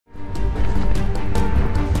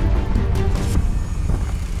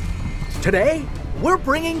Today, we're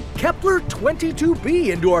bringing Kepler-22b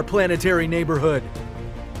into our planetary neighborhood.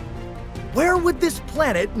 Where would this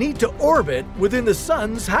planet need to orbit within the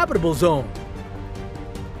Sun's habitable zone?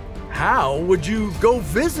 How would you go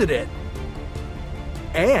visit it?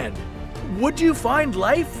 And would you find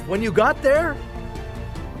life when you got there?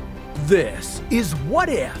 This is What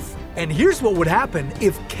If, and here's what would happen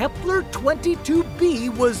if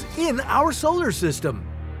Kepler-22b was in our solar system.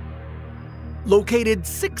 Located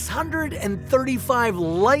 635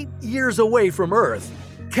 light-years away from Earth,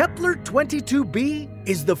 Kepler-22b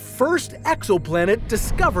is the first exoplanet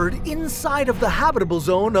discovered inside of the habitable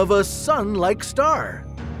zone of a Sun-like star.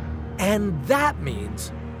 And that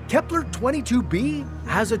means Kepler-22b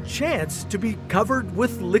has a chance to be covered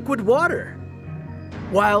with liquid water.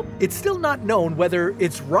 While it's still not known whether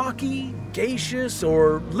it's rocky, gaseous,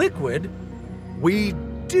 or liquid, we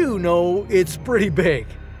do know it's pretty big.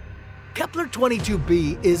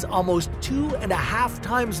 Kepler-22b is almost 2.5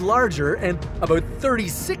 times larger and about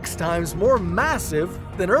 36 times more massive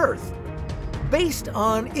than Earth. Based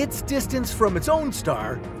on its distance from its own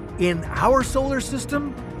star, in our solar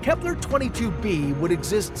system, Kepler-22b would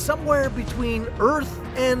exist somewhere between Earth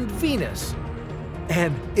and Venus.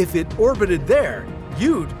 And if it orbited there,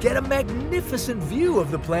 you'd get a magnificent view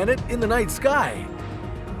of the planet in the night sky.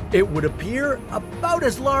 It would appear about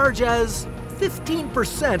as large as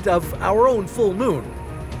 15% of our own full moon.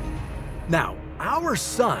 Now, our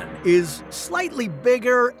Sun is slightly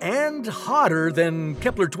bigger and hotter than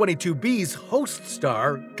Kepler-22b's host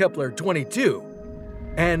star, Kepler-22.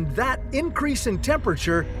 And that increase in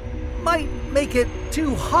temperature might make it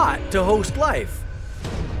too hot to host life.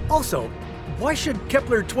 Also, why should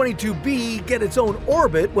Kepler-22b get its own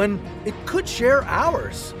orbit when it could share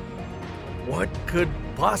ours? What could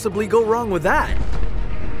possibly go wrong with that?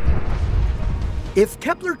 If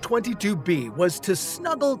Kepler-22b was to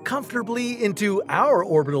snuggle comfortably into our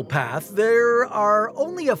orbital path, there are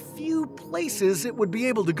only a few places it would be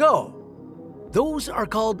able to go. Those are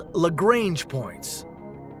called Lagrange points.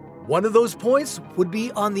 One of those points would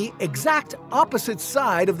be on the exact opposite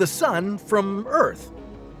side of the Sun from Earth.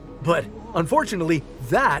 But unfortunately,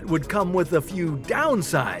 that would come with a few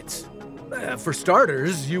downsides. For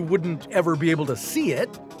starters, you wouldn't ever be able to see it.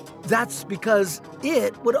 That's because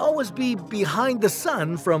it would always be behind the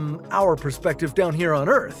Sun from our perspective down here on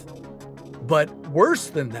Earth. But worse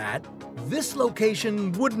than that, this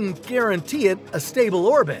location wouldn't guarantee it a stable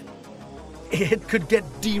orbit. It could get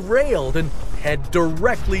derailed and head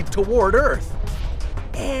directly toward Earth.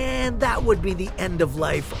 And that would be the end of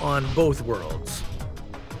life on both worlds.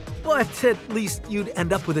 But at least you'd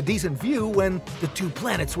end up with a decent view when the two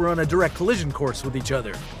planets were on a direct collision course with each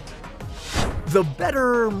other. The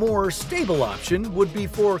better, more stable option would be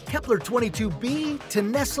for Kepler-22b to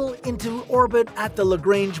nestle into orbit at the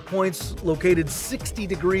Lagrange points located 60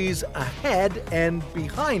 degrees ahead and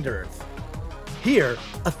behind Earth. Here,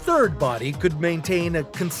 a third body could maintain a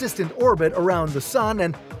consistent orbit around the Sun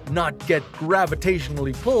and not get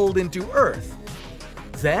gravitationally pulled into Earth.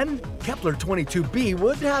 Then, Kepler-22b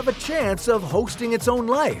would have a chance of hosting its own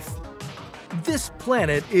life. This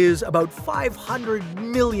planet is about 500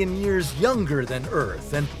 million years younger than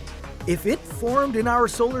Earth, and if it formed in our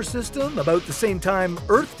solar system about the same time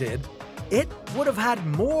Earth did, it would have had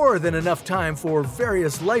more than enough time for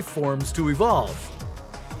various life forms to evolve.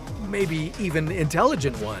 Maybe even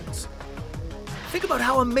intelligent ones. Think about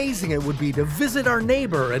how amazing it would be to visit our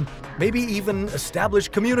neighbor and maybe even establish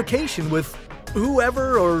communication with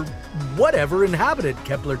whoever or whatever inhabited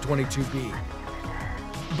Kepler-22b.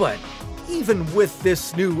 But even with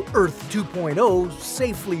this new Earth 2.0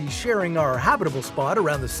 safely sharing our habitable spot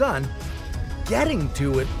around the Sun, getting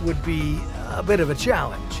to it would be a bit of a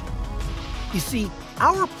challenge. You see,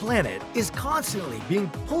 our planet is constantly being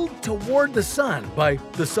pulled toward the Sun by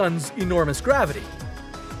the Sun's enormous gravity.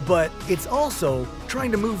 But it's also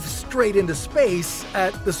trying to move straight into space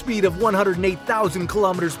at the speed of 108,000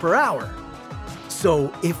 kilometers per hour.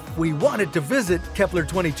 So if we wanted to visit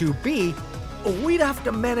Kepler-22b, we'd have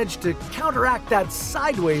to manage to counteract that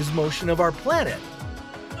sideways motion of our planet.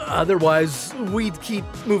 Otherwise, we'd keep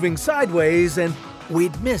moving sideways and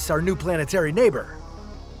we'd miss our new planetary neighbor.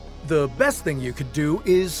 The best thing you could do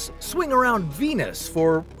is swing around Venus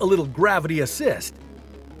for a little gravity assist.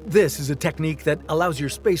 This is a technique that allows your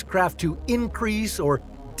spacecraft to increase or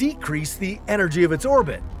decrease the energy of its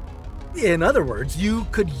orbit. In other words, you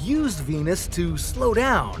could use Venus to slow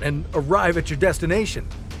down and arrive at your destination.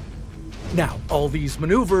 Now, all these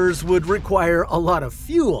maneuvers would require a lot of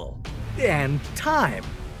fuel and time.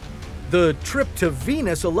 The trip to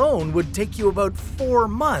Venus alone would take you about 4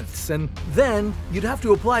 months, and then you'd have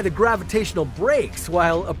to apply the gravitational brakes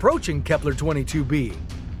while approaching Kepler-22b,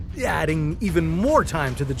 adding even more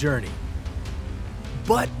time to the journey.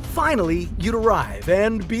 But finally, you'd arrive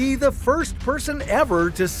and be the first person ever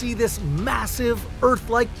to see this massive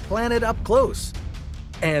Earth-like planet up close.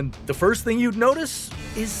 And the first thing you'd notice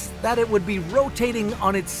is that it would be rotating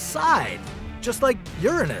on its side, just like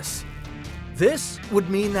Uranus. This would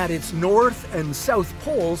mean that its north and south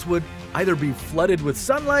poles would either be flooded with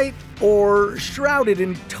sunlight or shrouded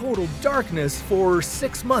in total darkness for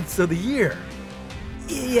 6 months of the year.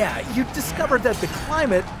 Yeah, you discovered that the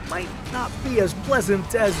climate might not be as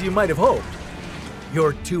pleasant as you might have hoped.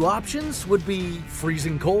 Your two options would be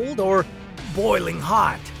freezing cold or boiling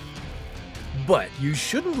hot. But you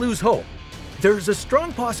shouldn't lose hope. There's a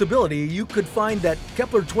strong possibility you could find that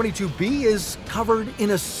Kepler-22b is covered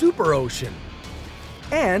in a superocean.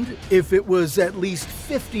 And if it was at least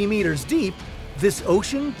 50 meters deep, this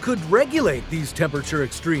ocean could regulate these temperature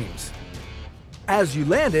extremes. As you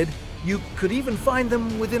landed, you could even find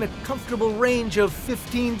them within a comfortable range of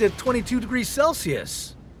 15 to 22 degrees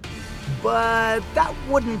Celsius. But that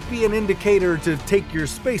wouldn't be an indicator to take your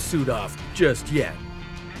spacesuit off just yet.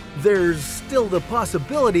 There's still the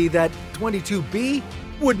possibility that 22b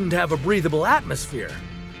wouldn't have a breathable atmosphere.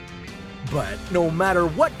 But no matter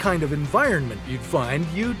what kind of environment you'd find,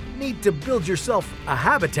 you'd need to build yourself a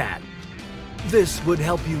habitat. This would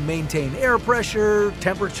help you maintain air pressure,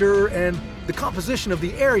 temperature, and the composition of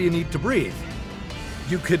the air you need to breathe.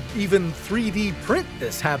 You could even 3D print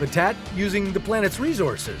this habitat using the planet's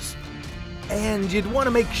resources. And you'd want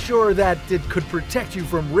to make sure that it could protect you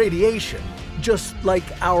from radiation, just like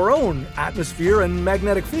our own atmosphere and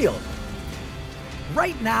magnetic field.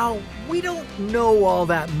 Right now, we don't know all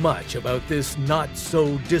that much about this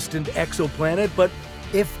not-so-distant exoplanet, but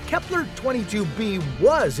if Kepler-22b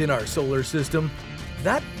was in our solar system,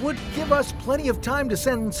 that would give us plenty of time to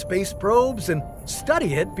send space probes and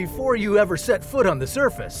study it before you ever set foot on the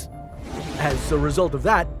surface. As a result of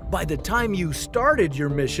that, by the time you started your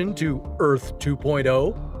mission to Earth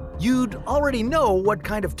 2.0, you'd already know what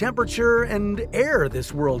kind of temperature and air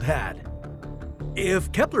this world had.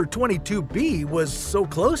 If Kepler-22b was so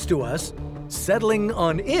close to us, settling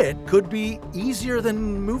on it could be easier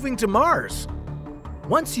than moving to Mars.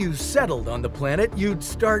 Once you settled on the planet, you'd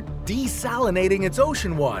start desalinating its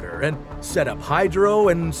ocean water and set up hydro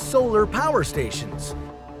and solar power stations.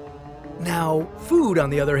 Now, food, on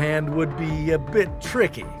the other hand, would be a bit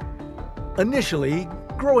tricky. Initially,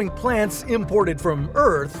 growing plants imported from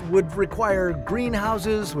Earth would require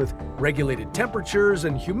greenhouses with regulated temperatures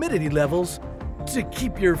and humidity levels to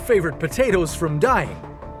keep your favorite potatoes from dying.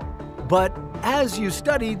 But as you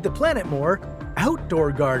studied the planet more,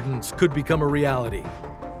 outdoor gardens could become a reality.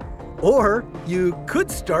 Or you could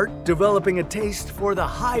start developing a taste for the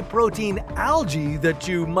high-protein algae that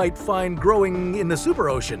you might find growing in the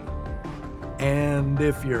superocean. And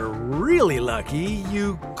if you're really lucky,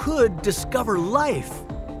 you could discover life.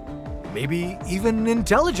 Maybe even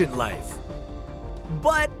intelligent life.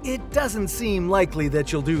 But it doesn't seem likely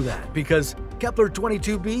that you'll do that, because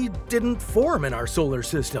Kepler-22b didn't form in our solar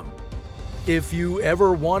system. If you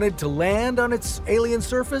ever wanted to land on its alien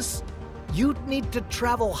surface, you'd need to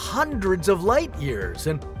travel hundreds of light years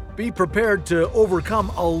and be prepared to overcome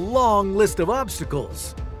a long list of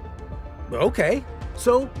obstacles. Okay,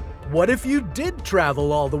 so what if you did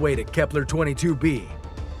travel all the way to Kepler-22b?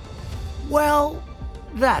 Well,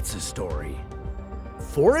 that's a story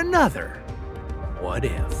for another What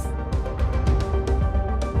If.